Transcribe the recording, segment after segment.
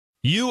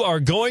You are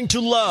going to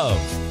love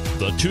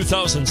the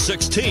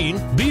 2016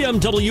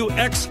 BMW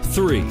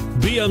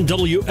X3.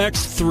 BMW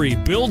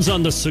X3 builds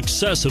on the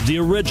success of the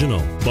original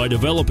by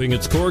developing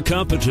its core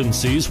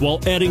competencies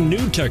while adding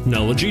new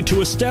technology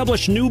to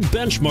establish new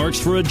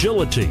benchmarks for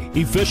agility,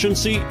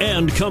 efficiency,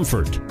 and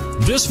comfort.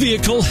 This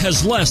vehicle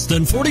has less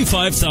than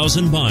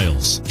 45,000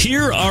 miles.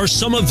 Here are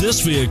some of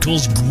this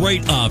vehicle's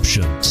great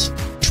options: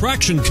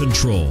 traction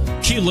control,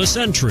 keyless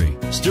entry,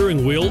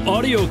 steering wheel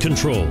audio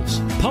controls,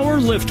 power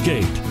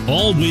liftgate,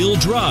 all-wheel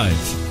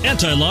drive,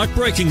 anti-lock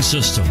braking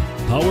system,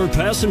 power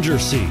passenger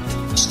seat,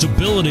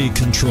 stability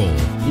control,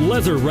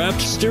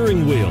 leather-wrapped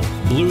steering wheel,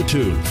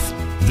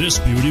 Bluetooth. This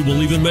beauty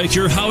will even make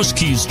your house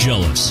keys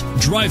jealous.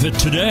 Drive it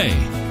today.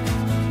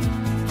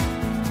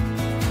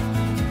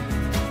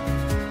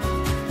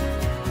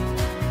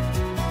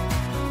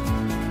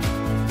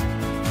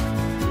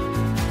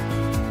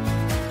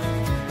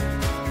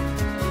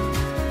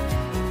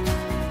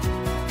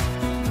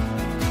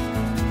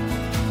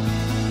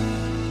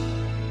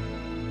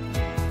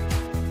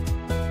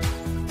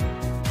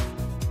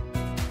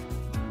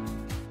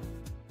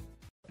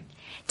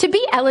 To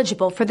be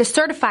eligible for the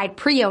Certified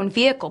Pre-owned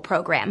Vehicle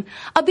program,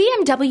 a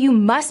BMW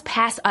must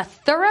pass a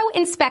thorough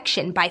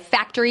inspection by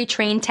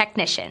factory-trained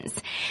technicians.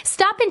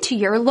 Stop into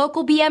your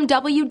local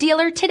BMW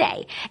dealer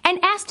today and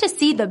ask to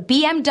see the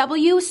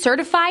BMW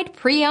Certified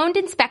Pre-owned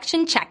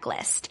Inspection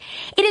Checklist.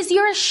 It is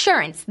your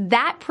assurance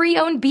that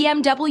pre-owned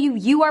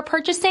BMW you are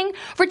purchasing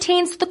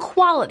retains the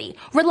quality,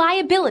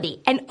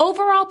 reliability, and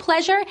overall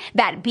pleasure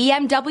that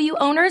BMW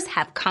owners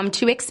have come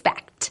to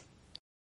expect.